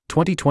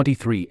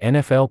2023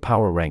 NFL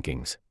Power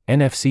Rankings,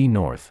 NFC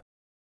North.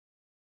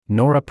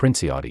 Nora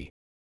Princiotti.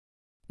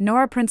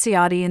 Nora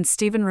Princiotti and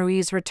Steven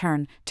Ruiz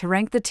return to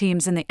rank the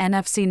teams in the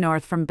NFC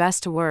North from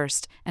best to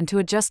worst and to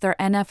adjust their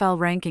NFL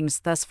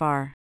rankings thus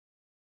far.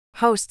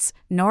 Hosts,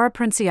 Nora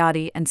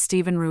Princiotti and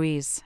Steven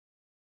Ruiz.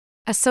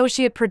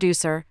 Associate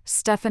producer,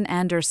 Stefan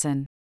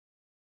Anderson.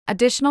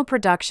 Additional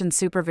production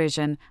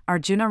supervision,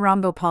 Arjuna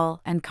Rambopal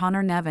and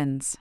Connor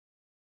Nevins.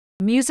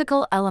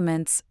 Musical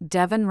elements,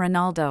 Devin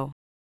Ronaldo.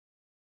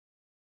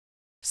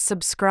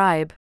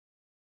 Subscribe.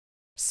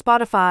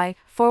 Spotify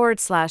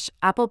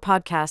 / Apple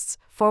Podcasts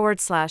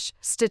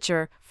 /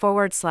 Stitcher /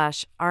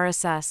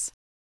 RSS.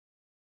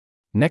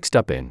 Next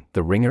up in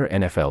The Ringer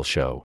NFL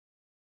Show.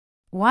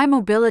 Why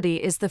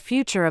mobility is the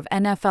future of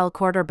NFL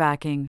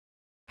quarterbacking.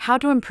 How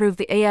to improve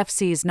the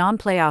AFC's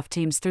non-playoff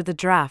teams through the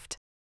draft.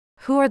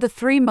 Who are the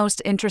 3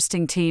 most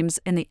interesting teams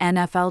in the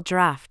NFL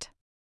draft?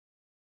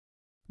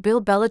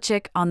 Bill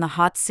Belichick on the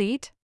hot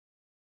seat?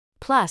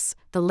 Plus,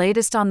 the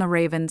latest on the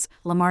Ravens,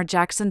 Lamar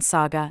Jackson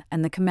saga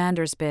and the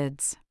Commanders'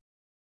 bids.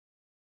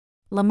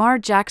 Lamar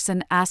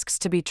Jackson asks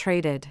to be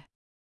traded.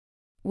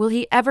 Will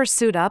he ever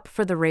suit up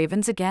for the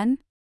Ravens again?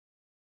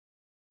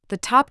 The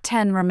top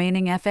 10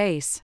 remaining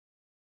FAs.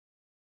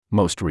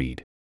 Most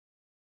read.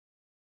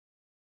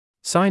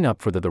 Sign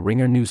up for the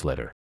Ringer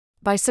newsletter.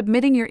 By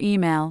submitting your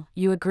email,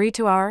 you agree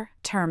to our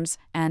terms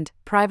and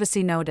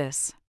privacy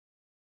notice.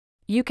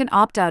 You can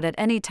opt out at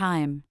any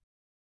time.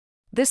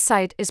 This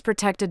site is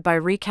protected by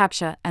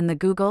reCAPTCHA and the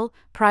Google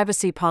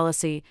privacy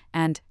policy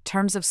and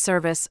terms of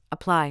service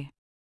apply.